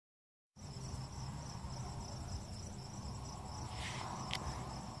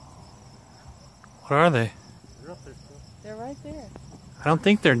What are they? They're up there still. They're right there. I don't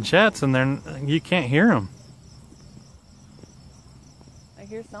think they're jets, and you can't hear them. I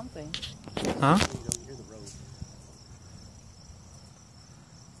hear something. Huh? You don't hear the road.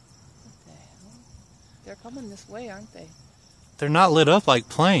 What the hell? They're coming this way, aren't they? They're not lit up like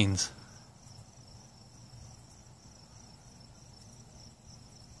planes.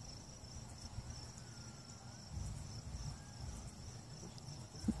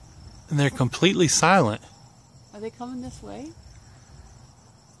 And they're completely silent. Are they coming this way?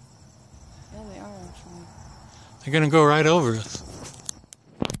 Yeah, they are actually. They're gonna go right over us.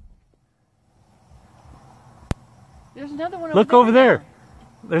 There's another one. Look over there.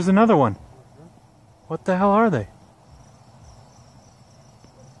 There's another one. What the hell are they?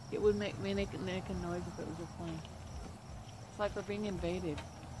 It would make a noise if it was a plane. It's like we're being invaded.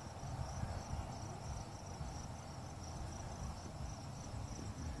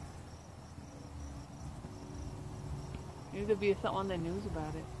 Maybe there'll be something on the news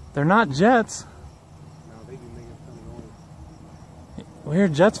about it. They're not jets. No, they do make a ton of noise. We hear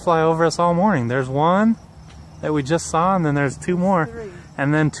jets fly over us all morning. There's one that we just saw, and then there's two more. Three.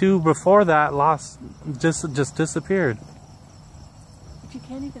 And then two before that just disappeared. But you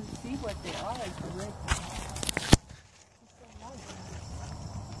can't even see what they are. It's weird.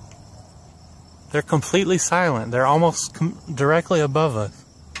 They're completely silent. They're almost directly above us.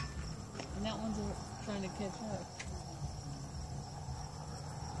 And that one's trying to catch up.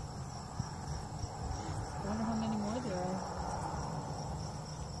 I wonder how many more there are.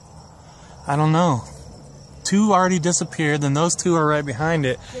 I don't know. Two already disappeared, then those two are right behind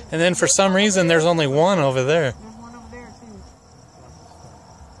it. And then for some reason, there's only one over there. There's one over there, too.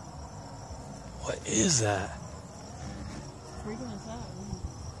 What is that? Freaking us out.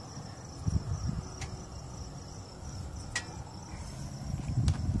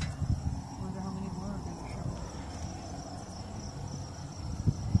 I wonder how many more are going to show up.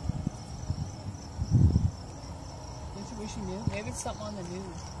 Don't you wish you knew? Maybe it's something on the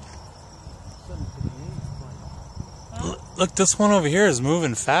news. Something to the news. Huh? Look, this one over here is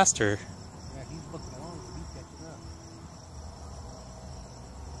moving faster. Yeah, he's looking along, so he's catching up.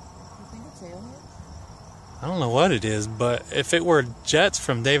 You think it's aliens? I don't know what it is, but if it were jets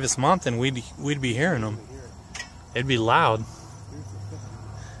from Davis Mountain, we'd be hearing them. Hear it. It'd be loud. Here's the fifth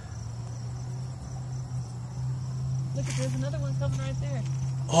one. Look, there's another one coming right there.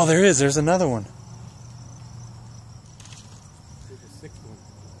 Oh, there is. There's another one. Here's the sixth one.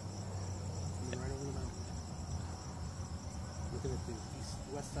 Coming right over the mountain. Looking at the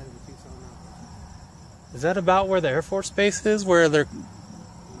west side of the Tucson mountain. Is that about where the Air Force Base is? Where they're... No,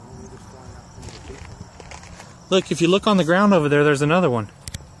 they're just flying out from the Tucson. Look, if you look on the ground over there, there's another one.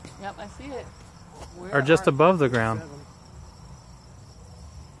 Yep, I see it. Where Or just are- above the ground. Seven.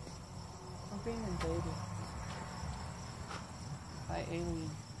 I'm being invaded by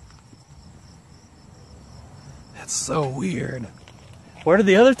aliens. That's so weird. Where did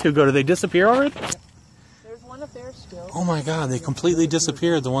the other two go? Did they disappear already? There's one up there still. Oh my god, they completely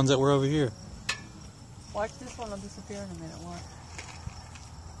disappeared, the ones that were over here. Watch this one, will disappear in a minute. Watch.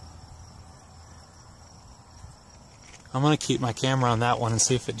 I'm gonna keep my camera on that one and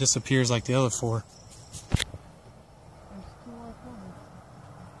see if it disappears like the other four. There's two more coming.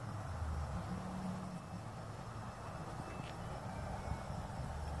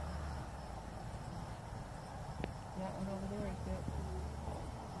 That one over there is it.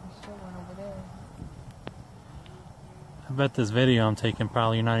 There's still one over there. I bet this video I'm taking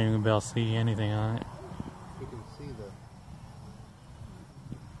probably you're not even gonna be able to see anything on it. You can see the...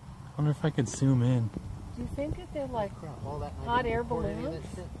 I wonder if I could zoom in. Do you think that they're like all that hot air report any of balloons?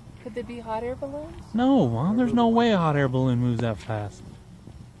 that shit. Could they be hot air balloons? No, Mom, there's no way a hot air balloon moves that fast.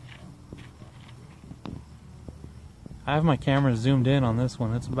 I have my camera zoomed in on this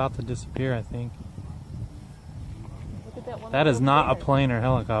one. It's about to disappear, I think. Look at that one. That is over not a there. plane or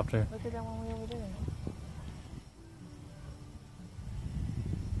helicopter. Look at that one way over there.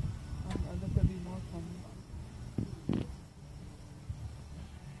 I bet there'll be more coming.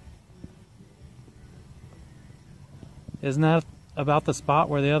 Isn't that about the spot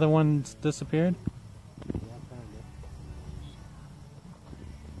where the other ones disappeared? Yeah, I found it.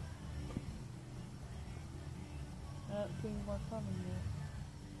 I don't see more coming yet.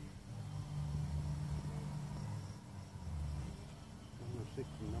 Number 6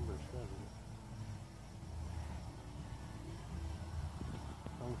 and number 7.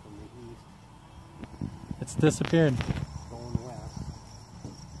 Coming from the east, It's disappeared. going west,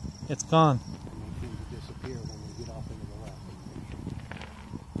 It's gone. and they seem to disappear when they get off into the left.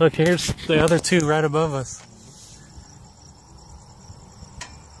 Look, here's the other two right above us.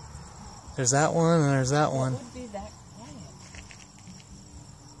 There's that one and there's that one. What would be that quiet?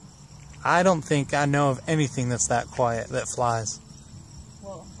 I don't think I know of anything that's that quiet that flies.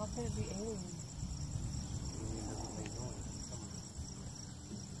 Well, how could it be aliens?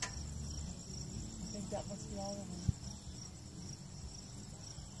 I think that must be all of them.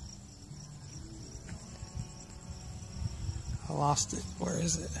 I lost it. Where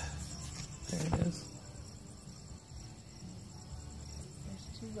is it? There it is. There's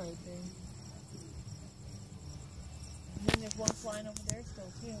two right there. And then there's one flying over there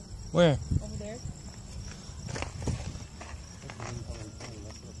still too. Where? Over there.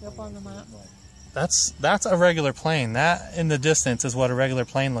 Up on the map. That's a regular plane. That in the distance is what a regular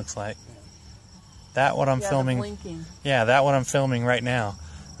plane looks like. That what I'm filming. Blinking. Yeah, that what I'm filming right now.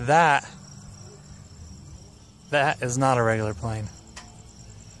 That is not a regular plane.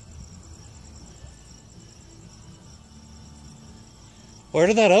 Where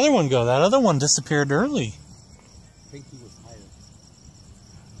did that other one go? That other one disappeared early. I think he was higher.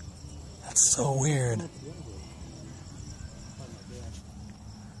 That's so weird.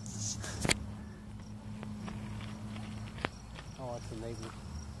 Oh, it's a Navy,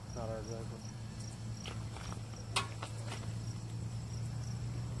 not our driver.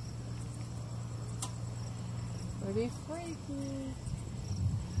 Pretty freaky.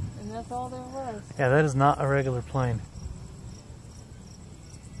 And that's all there was. Yeah, that is not a regular plane.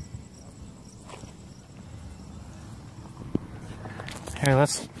 Here,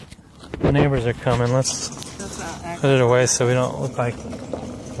 the neighbors are coming. Let's put it away so we don't look like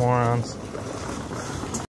morons.